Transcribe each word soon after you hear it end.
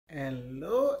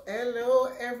Hello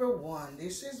everyone.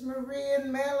 This is Marie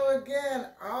and Mello again.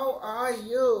 How are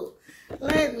you?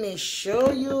 Let me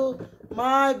show you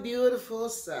my beautiful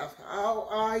self. How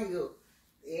are you?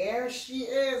 There she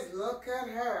is. Look at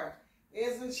her.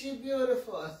 Isn't she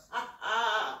beautiful?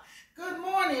 Good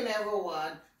morning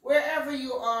everyone. Wherever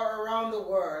you are around the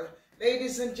world,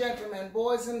 ladies and gentlemen,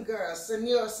 boys and girls,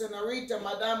 senor, senorita,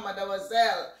 madame,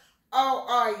 mademoiselle, how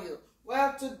are you?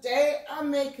 Well, today I'm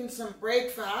making some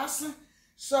breakfast.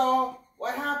 So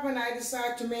what happened, I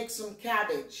decided to make some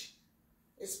cabbage.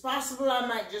 It's possible I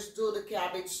might just do the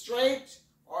cabbage straight,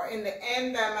 or in the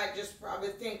end I might just probably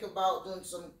think about doing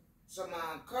some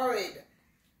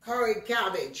curried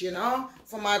cabbage, you know,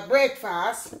 for my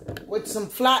breakfast with some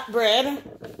flatbread.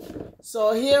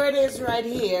 So here it is right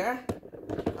here.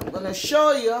 I'm going to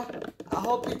show you. I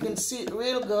hope you can see it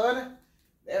real good.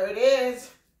 There it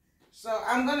is. So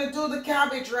I'm going to do the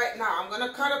cabbage right now. I'm going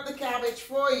to cut up the cabbage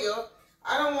for you.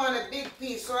 I don't want a big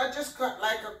piece, so I just cut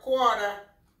like a quarter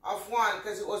of one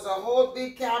because it was a whole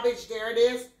big cabbage. There it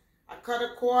is. I cut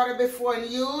a quarter before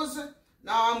and use.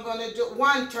 Now I'm going to do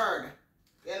 1/3.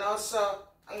 You know, so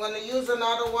I'm going to use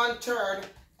another 1/3.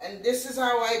 And this is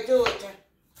how I do it.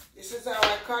 This is how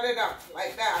I cut it up,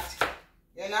 like that.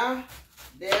 You know,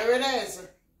 there it is.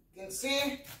 You can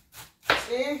see?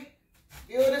 See?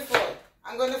 Beautiful.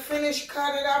 I'm going to finish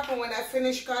cut it up, and when I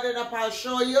finish cut it up, I'll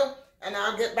show you, and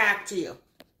I'll get back to you.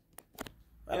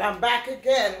 Well, I'm back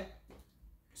again.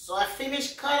 So I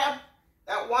finished cut up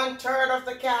that 1/3 of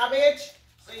the cabbage.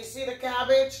 So you see the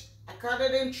cabbage? I cut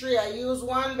it in 3. I used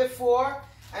one before,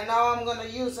 and now I'm going to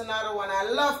use another one. I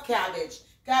love cabbage.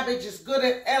 Cabbage is good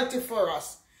and healthy for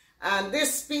us. And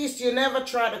this piece, you never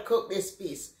try to cook this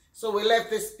piece. So we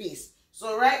left this piece.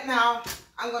 So right now,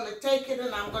 I'm going to take it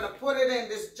and I'm going to put it in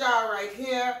this jar right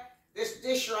here, this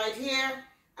dish right here,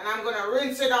 and I'm going to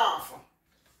rinse it off.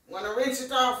 I'm going to rinse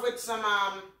it off with some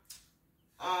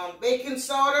baking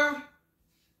soda,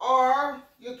 or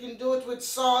you can do it with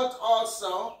salt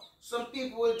also. Some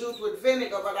people will do it with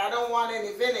vinegar, but I don't want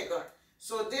any vinegar.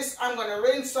 So this I'm going to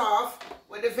rinse off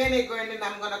with the vinegar, and then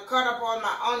I'm going to cut up all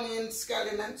my onions,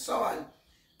 scallion, and so on.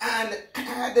 And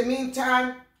at the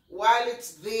meantime, while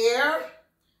it's there,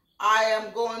 I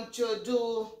am going to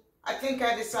do, I think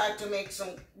I decided to make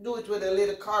do it with a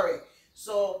little curry.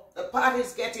 So the pot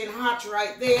is getting hot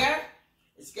right there.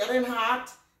 It's getting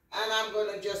hot, and I'm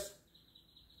going to just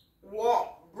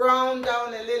brown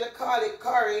down a little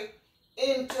curry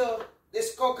into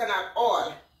this coconut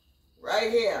oil right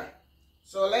here.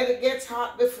 So let it get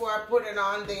hot before I put it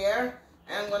on there.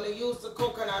 And I'm going to use the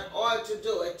coconut oil to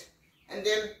do it. And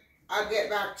then I'll get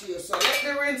back to you. So let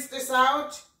me rinse this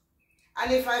out. And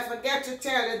if I forget to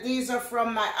tell you, these are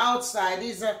from my outside.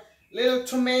 These are little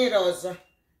tomatoes.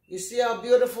 You see how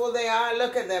beautiful they are?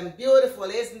 Look at them. Beautiful,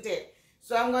 isn't it?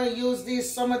 So I'm going to use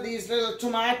some of these little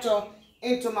tomato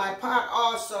into my pot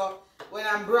also when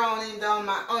I'm browning down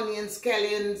my onions,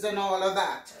 scallions, and all of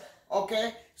that.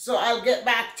 Okay? So I'll get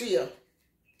back to you.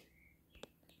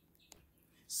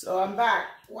 So I'm back.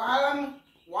 While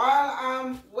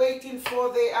I'm waiting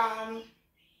for the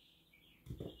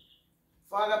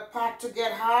pot to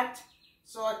get hot,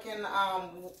 so I can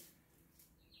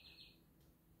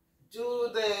do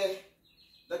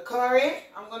the curry.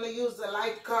 I'm going to use the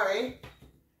light curry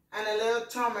and a little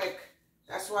turmeric.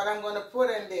 That's what I'm going to put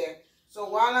in there. So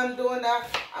while I'm doing that,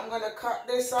 I'm going to cut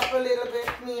this up a little bit.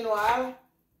 Meanwhile,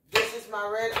 this is my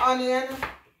red onion.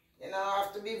 You know, I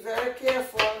have to be very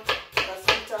careful because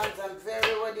sometimes I'm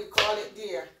very, what do you call it,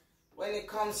 dear, when it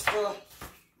comes to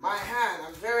my hand.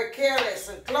 I'm very careless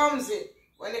and clumsy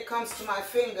when it comes to my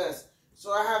fingers.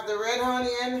 So I have the red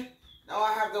onion. Now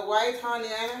I have the white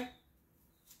onion.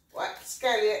 White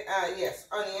scallion, yes,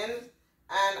 onion.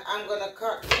 And I'm going to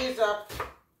cut these up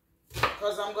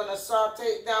because I'm going to saute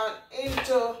it down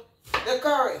into the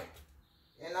curry.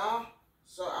 You know?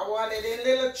 So I want it in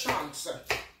little chunks.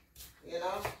 You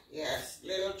know? Yes,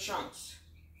 little chunks.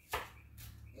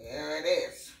 Here it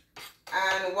is.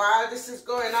 And while this is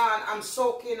going on, I'm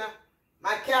soaking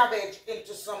my cabbage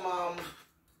into some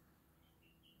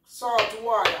salt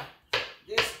water.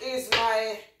 This is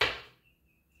my,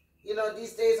 you know,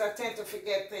 these days I tend to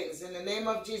forget things. In the name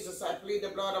of Jesus, I plead the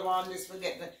blood of all this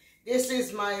forgetting. This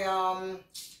is my,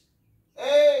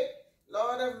 hey,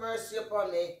 Lord have mercy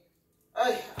upon me.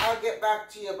 I'll get back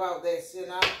to you about this, you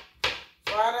know.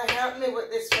 Father, help me with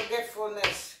this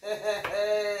forgetfulness.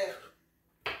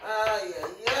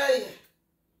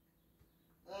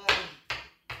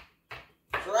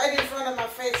 It's right in front of my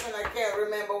face and I can't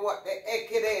remember what the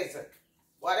heck it is.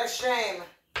 What a shame.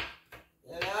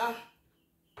 You know?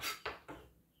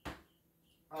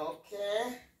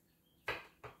 Okay.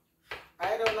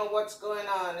 know what's going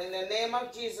on. In the name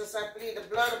of Jesus, I plead the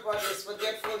blood upon this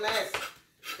forgetfulness.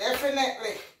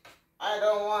 Definitely, I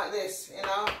don't want this, you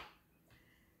know.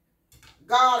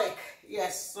 Garlic,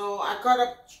 yes. So I cut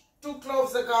up 2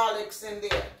 cloves of garlics in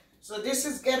there. So this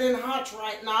is getting hot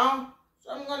right now.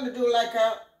 So I'm going to do like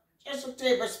just a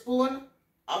tablespoon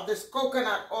of this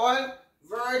coconut oil,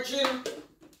 virgin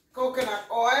coconut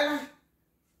oil,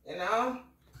 you know.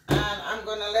 And I'm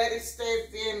going to let it stay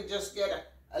there and just get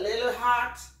a little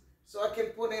hot so I can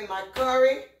put in my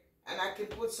curry and I can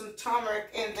put some turmeric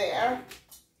in there.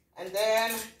 And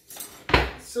then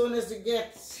as soon as it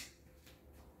gets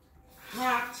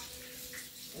hot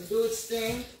and do its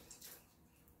thing.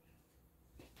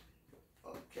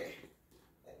 Okay,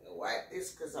 let me wipe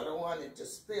this because I don't want it to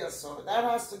spill. So that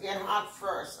has to get hot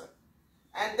first.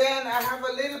 And then I have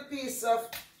a little piece of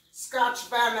Scotch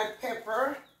bonnet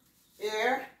pepper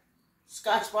here.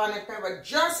 Scotch bonnet pepper,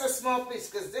 just a small piece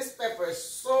because this pepper is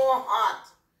so hot.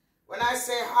 When I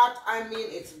say hot, I mean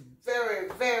it's very,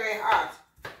 very hot.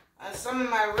 And some of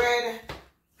my red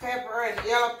pepper and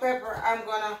yellow pepper,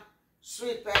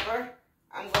 sweet pepper,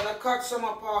 I'm going to cut some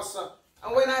up also.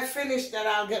 And when I finish that,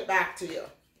 I'll get back to you.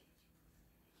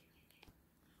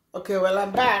 Okay, well,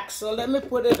 I'm back. So let me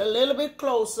put it a little bit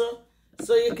closer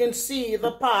so you can see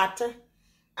the pot.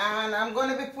 And I'm going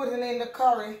to be putting in the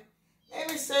curry.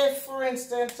 Maybe say, for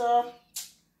instance, a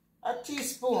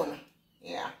teaspoon.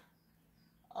 Yeah,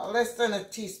 less than a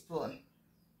teaspoon.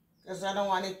 Because I don't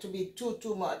want it to be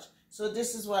too much. So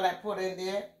this is what I put in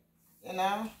there, you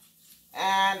know.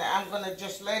 And I'm going to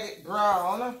just let it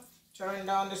brown. Turn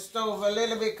down the stove a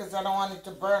little bit because I don't want it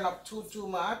to burn up too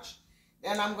much.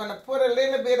 Then I'm going to put a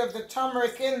little bit of the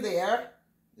turmeric in there.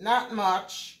 Not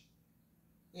much.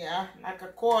 Yeah, like a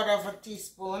 1/4 of a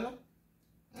teaspoon.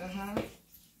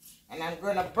 And I'm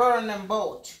going to burn them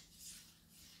both.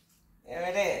 There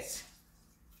it is.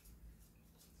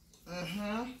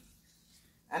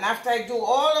 And after I do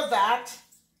all of that,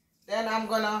 then I'm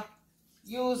going to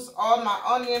use all my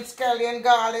onion, scallion,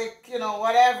 garlic, you know,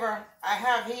 whatever I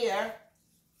have here.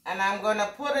 And I'm going to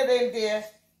put it in there.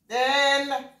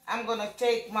 Then I'm going to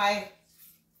take my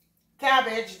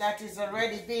cabbage that is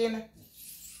already been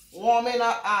warming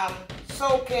up,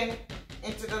 soaking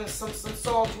into some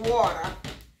salt water.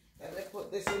 Let me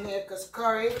put this in here because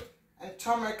curry and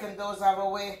turmeric and those have a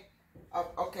way of,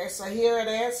 okay, so here it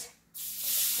is.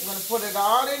 I'm going to put it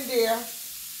all in there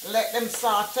and let them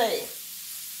saute.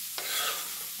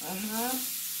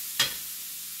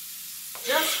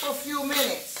 Just for a few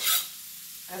minutes,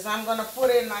 as I'm going to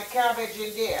put in my cabbage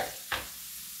in there.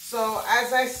 So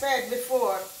as I said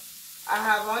before, I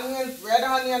have onion, red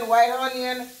onion, white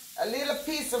onion, a little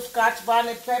piece of Scotch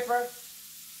bonnet pepper,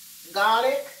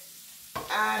 garlic,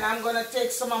 and I'm going to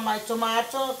take some of my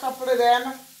tomato, a couple of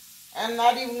them, and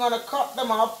not even going to cut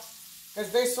them up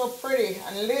because they're so pretty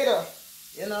and little.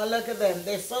 You know, look at them.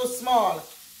 They're so small.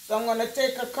 So I'm going to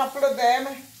take a couple of them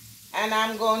and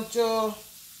I'm going to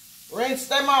rinse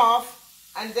them off,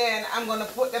 and then I'm going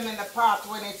to put them in the pot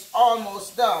when it's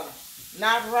almost done.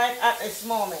 Not right at this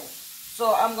moment.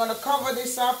 So I'm going to cover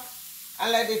this up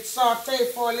and let it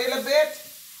saute for a little bit,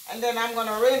 and then I'm going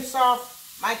to rinse off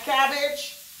my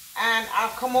cabbage, and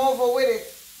I'll come over with it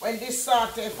when this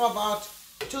saute for about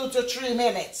 2 to 3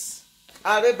 minutes.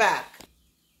 I'll be back.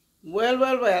 Well,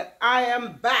 I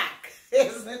am back.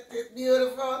 Isn't it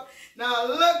beautiful? Now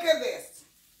look at this.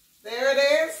 There it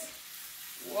is.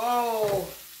 Whoa,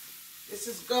 this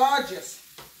is gorgeous.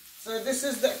 So this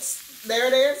is there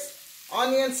it is.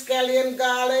 Onion, scallion,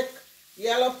 garlic,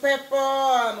 yellow pepper,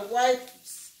 and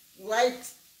white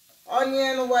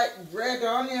onion, red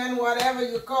onion, whatever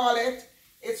you call it.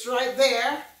 It's right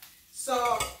there. So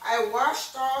I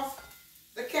washed off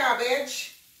the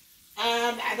cabbage,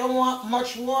 and I don't want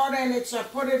much water in it, so I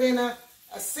put it in a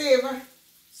sieve,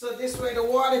 so this way the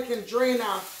water can drain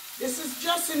out. This is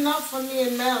just enough for me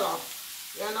and Mello,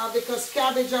 you know, because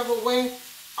cabbage have a way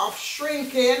of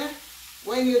shrinking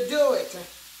when you do it.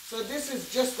 So this is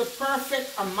just the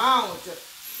perfect amount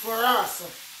for us,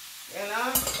 you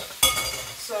know.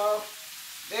 So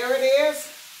there it is.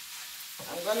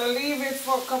 I'm going to leave it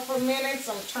for a couple of minutes.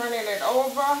 I'm turning it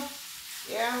over.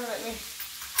 Yeah, let me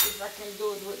see if I can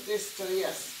do it with this too.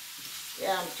 Yes.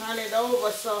 Yeah, I'm turning it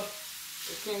over so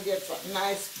you can get a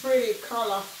nice pretty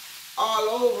color all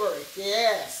over it.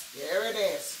 Yes, there it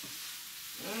is.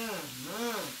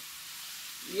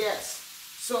 Yes.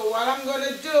 So what I'm going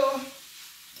to do,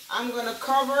 I'm going to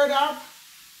cover it up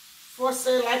for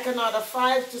say like another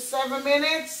 5 to 7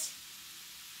 minutes.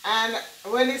 And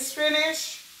when it's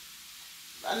finished,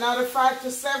 another 5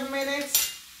 to 7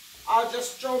 minutes, I'll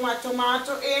just throw my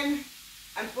tomato in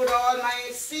and put all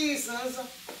my seasons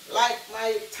like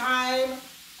my thyme.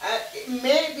 It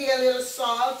may be a little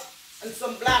salt and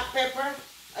some black pepper,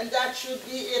 and that should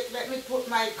be it. Let me put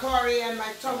my curry and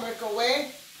my turmeric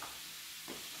away.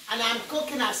 And I'm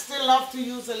cooking. I still love to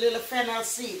use a little fennel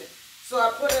seed. So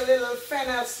I put a little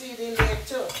fennel seed in there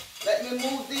too. Let me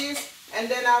move these, and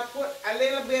then I'll put a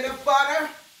little bit of butter,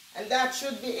 and that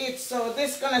should be it. So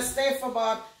this is gonna stay for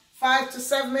about 5 to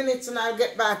 7 minutes, and I'll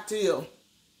get back to you.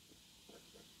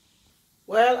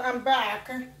 Well, I'm back.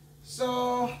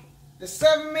 So the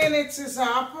 7 minutes is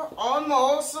up,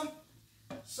 almost.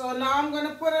 So now I'm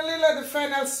gonna put a little of the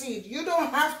fennel seed. You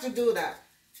don't have to do that,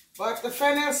 but the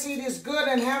fennel seed is good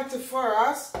and healthy for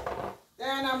us.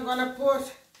 Then I'm gonna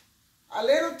put a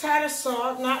little tad of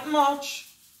salt, not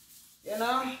much, you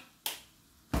know.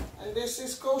 And this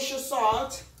is kosher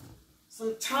salt.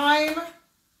 Some thyme.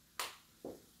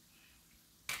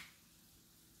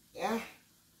 Yeah.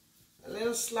 A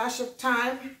little slash of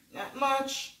thyme, not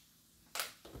much.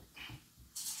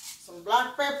 Some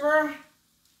black pepper.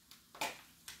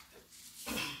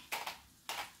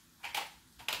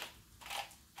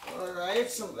 Alright,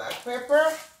 some black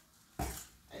pepper.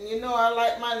 And you know I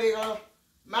like my little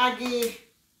Maggi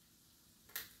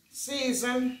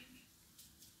season.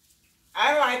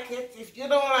 I like it. If you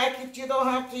don't like it, you don't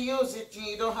have to use it.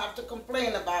 You don't have to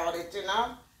complain about it, you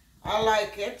know. I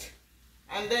like it.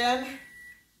 And then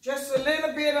just a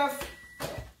little bit of,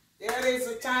 there it is,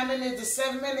 the timing is the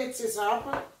 7 minutes is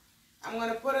up. I'm going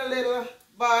to put a little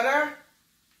butter.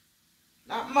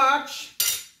 Not much.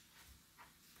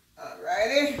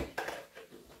 Alrighty.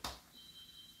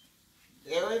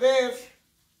 There it is.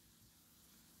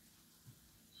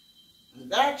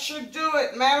 That should do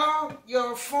it, Mellow.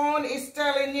 Your phone is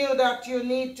telling you that you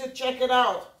need to check it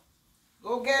out.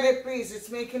 Go get it, please.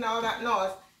 It's making all that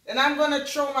noise. Then I'm going to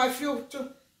throw my few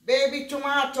baby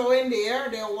tomato in there.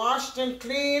 They're washed and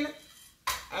clean.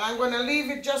 And I'm going to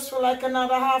leave it just for like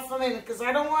another half a minute because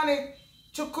I don't want it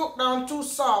to cook down too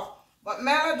soft. But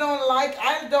Mellow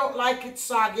I don't like it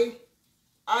soggy.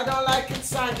 I don't like it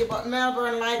soggy, but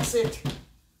Melbourne likes it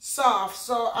soft.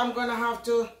 So I'm going to have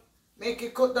to make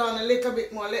it cook down a little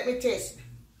bit more. Let me taste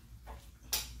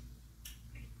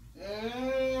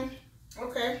it.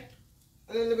 Okay.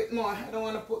 A little bit more. I don't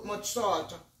want to put much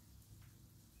salt.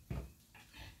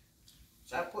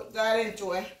 So I put that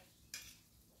into it.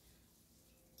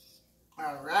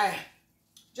 Alright.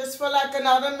 Just for like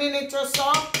another minute or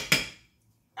so,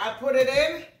 I put it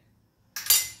in.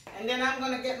 And then I'm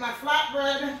going to get my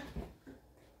flatbread. I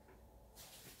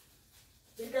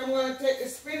think I'm going to take the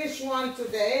spinach one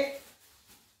today.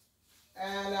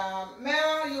 And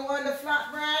Mela, you want the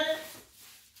flatbread?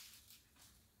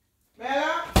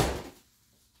 Mela?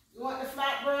 You want the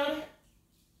flatbread?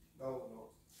 No.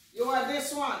 You want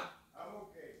this one? I'm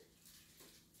okay.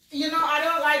 You know, I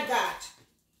don't like that.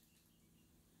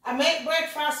 I make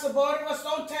breakfast, so both of us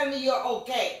don't tell me you're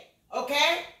okay.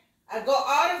 Okay? I go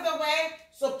out of the way,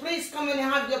 so please come in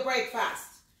and have your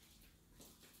breakfast.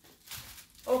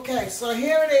 Okay, so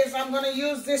here it is. I'm going to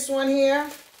use this one here,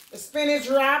 the spinach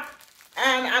wrap,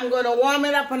 and I'm going to warm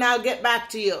it up and I'll get back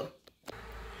to you.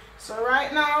 So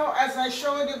right now, as I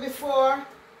showed you before,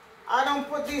 I don't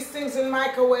put these things in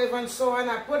microwave and so on.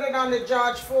 I put it on the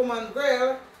George Foreman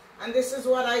grill, and this is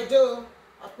what I do.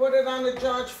 I put it on the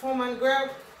George Foreman grill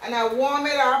and I warm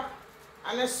it up,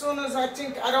 and as soon as I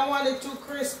think, I don't want it too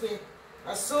crispy.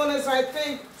 As soon as I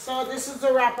think, so this is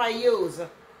the wrap I use.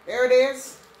 There it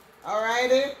is.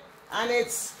 Alrighty. And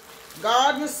it's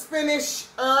garden spinach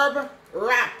herb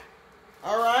wrap.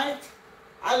 Alright.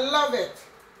 I love it.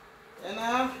 You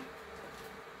know.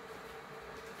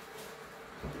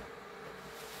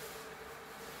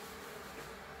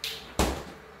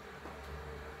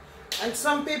 And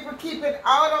some people keep it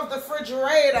out of the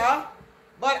refrigerator,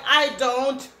 but I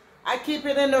don't. I keep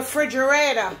it in the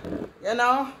refrigerator, you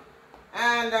know.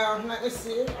 And let me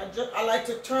see. I like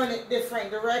to turn it different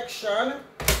direction.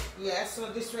 Yes, so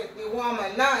this will be warm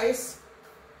and nice.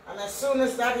 And as soon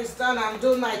as that is done, I'm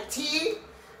doing my tea.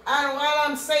 And while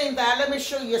I'm saying that, let me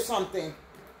show you something.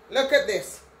 Look at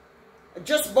this. I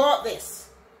just bought this.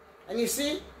 And you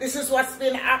see, this is what's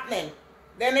been happening.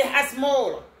 Then it has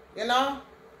mold, you know.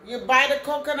 You buy the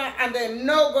coconut and they're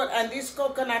no good. And these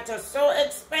coconuts are so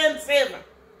expensive.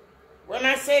 When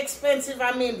I say expensive,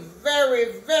 I mean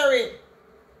very, very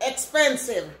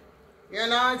expensive. You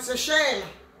know, it's a shame.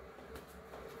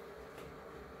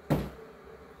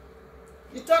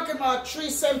 You're talking about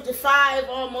 $3.75,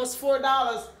 almost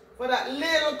 $4 for that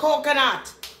little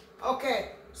coconut.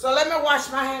 Okay, so let me wash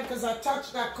my hand because I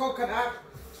touched that coconut,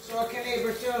 so I can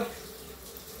able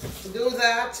to do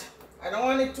that. I don't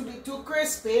want it to be too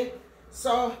crispy,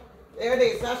 so There it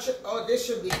is. That should, oh, this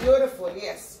should be beautiful.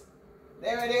 Yes.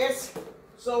 There it is.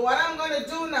 So what I'm going to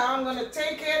do now, I'm going to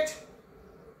take it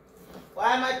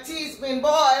while my tea's been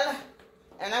boiled,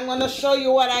 and I'm going to show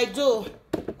you what I do.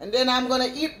 And then I'm going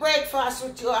to eat breakfast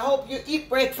with you. I hope you eat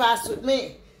breakfast with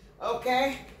me.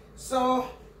 Okay? So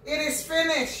it is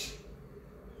finished.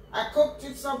 I cooked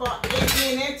it for about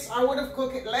 8 minutes. I would have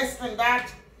cooked it less than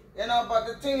that, you know, but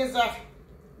the thing is that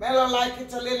Mello like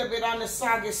it a little bit on the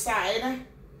soggy side.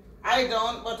 I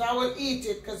don't, but I will eat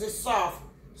it because it's soft.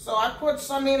 So I put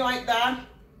some in like that.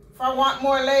 If I want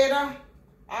more later,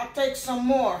 I'll take some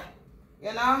more,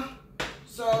 you know.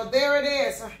 So there it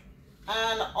is.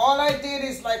 And all I did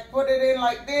is like put it in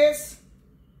like this,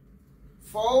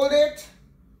 fold it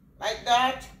like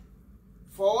that,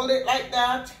 fold it like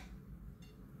that,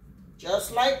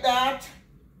 just like that.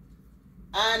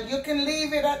 And you can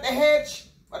leave it at the edge,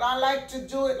 but I like to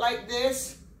do it like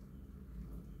this.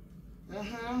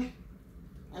 And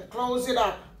close it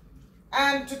up.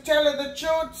 And to tell you the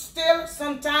truth, still,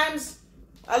 sometimes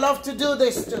I love to do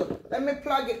this too. Let me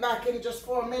plug it back in just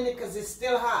for a minute because it's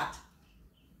still hot.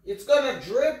 It's going to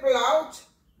dribble out,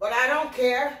 but I don't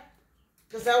care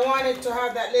because I want it to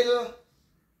have that little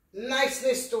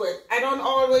niceness to it. I don't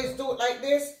always do it like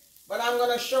this, but I'm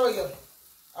going to show you.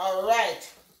 All right.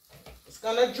 It's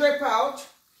going to drip out,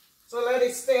 so let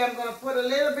it stay. I'm going to put a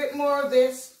little bit more of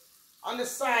this on the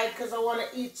side because I want to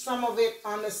eat some of it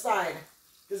on the side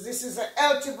because this is a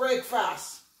healthy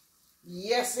breakfast.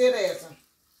 Yes, it is.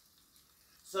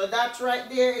 So that right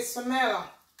there is some mellow.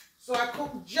 So I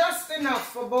cooked just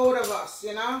enough for both of us,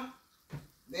 you know.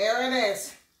 There it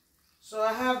is. So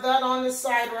I have that on the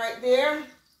side right there.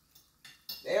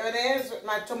 There it is with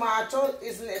my tomato.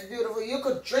 Isn't it beautiful? You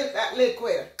could drink that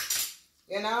liquid,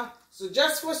 you know. So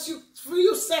just for a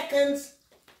few seconds,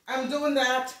 I'm doing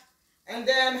that. And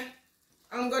then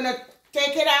I'm going to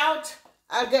take it out.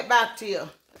 I'll get back to you.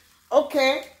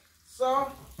 Okay.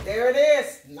 So there it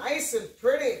is. Nice and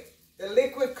pretty. The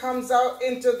liquid comes out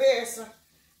into this.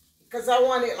 Because I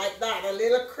want it like that, a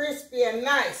little crispy and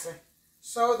nice.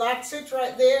 So that's it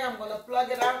right there. I'm going to plug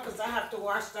it out because I have to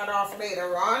wash that off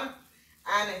later on.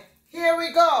 And here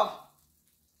we go.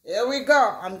 Here we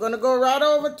go. I'm going to go right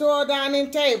over to our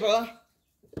dining table.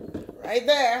 Right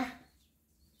there.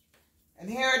 And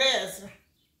here it is.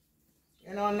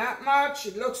 You know, not much,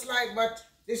 it looks like, but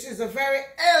this is a very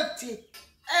healthy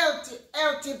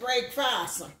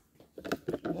breakfast.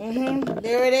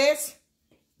 There it is.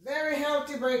 Very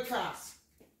healthy breakfast.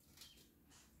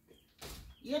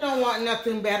 You don't want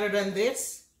nothing better than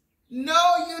this. No,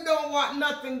 you don't want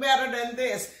nothing better than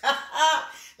this.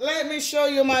 Let me show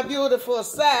you my beautiful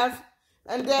self.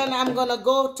 And then I'm going to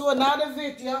go to another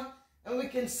video and we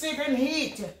can sit and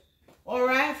eat. All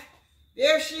right?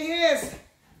 There she is.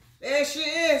 There she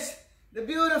is. The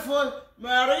beautiful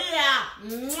Maria.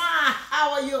 Mwah.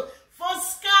 How are you?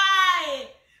 Foskai,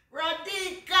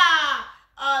 Radhika,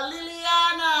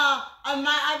 Liliana, and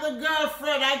my other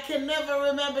girlfriend. I can never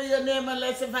remember your name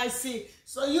unless if I see.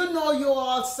 So you know you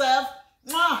all self.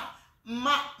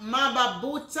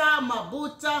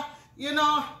 Mabuta, you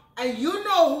know, and you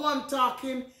know who I'm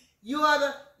talking. You are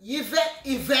the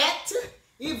Yvette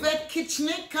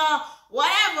Kitchnik,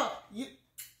 whatever.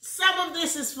 Some of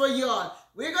this is for you all.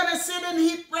 We're going to sit and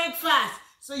eat breakfast.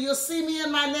 So you'll see me in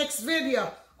my next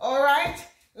video. All right?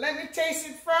 Let me taste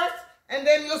it first. And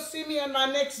then you'll see me in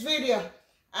my next video.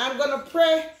 I'm going to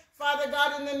pray. Father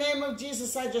God, in the name of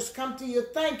Jesus, I just come to you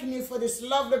thanking you for this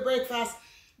lovely breakfast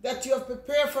that you have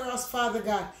prepared for us, Father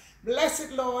God. Bless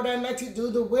it, Lord, and let it do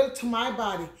the will to my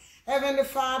body. Heavenly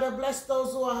Father, bless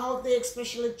those who are healthy,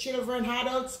 especially children,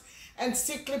 adults, and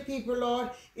sickly people,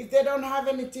 Lord. If they don't have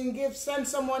anything, send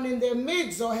someone in their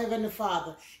midst, oh Heavenly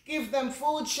Father. Give them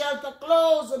food, shelter,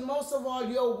 clothes, and most of all,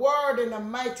 your word. In the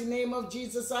mighty name of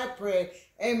Jesus, I pray.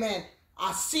 Amen.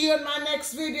 I'll see you in my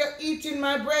next video, eating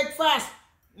my breakfast.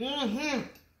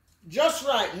 Just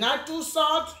right. Not too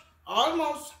salt.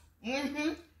 Almost.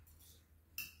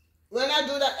 When I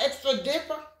do that extra dip,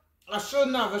 I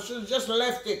shouldn't have. I should have just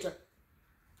left it.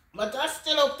 But that's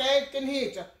still okay. It can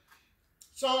eat.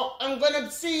 So I'm going to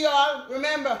see y'all.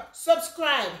 Remember,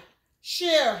 subscribe,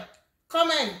 share,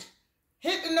 comment,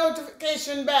 hit the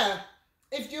notification bell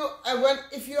if you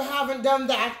haven't done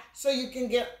that, so you can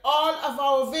get all of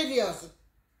our videos.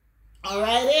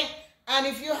 Alrighty? And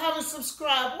if you haven't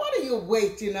subscribed, what are you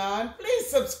waiting on? Please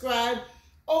subscribe.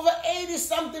 Over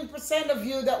 80-something% of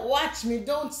you that watch me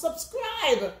don't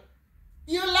subscribe.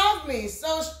 You love me,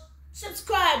 so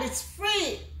subscribe. It's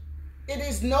free. It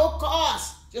is no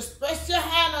cost. Just press your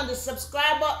hand on the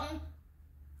subscribe button.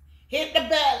 Hit the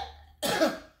bell.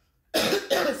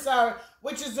 Sorry.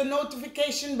 which is the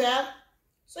notification bell,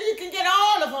 so you can get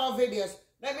all of our videos.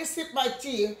 Let me sip my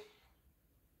tea.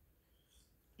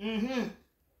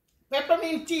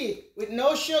 Peppermint tea with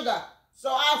no sugar. So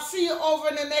I'll see you over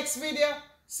in the next video,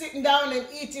 sitting down and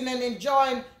eating and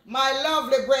enjoying my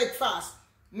lovely breakfast.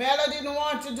 Melo didn't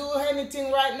want to do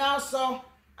anything right now, so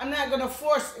I'm not going to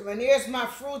force him. And here's my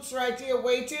fruits right here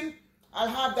waiting. I'll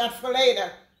have that for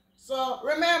later. So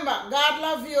remember, God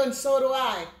loves you and so do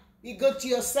I. Be good to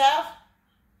yourself.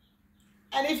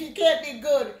 And if you can't be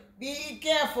good, be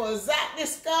careful. Zach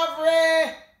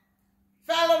Discovery,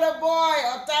 Fellow the Boy,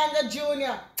 Otanga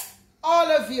Jr.,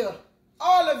 all of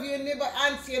you, neighbor,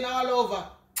 auntie, and all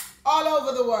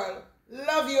over the world.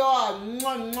 Love you all.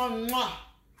 Mwah, mwah, mwah.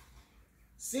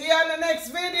 See you on the next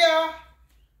video.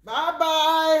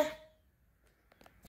 Bye-bye.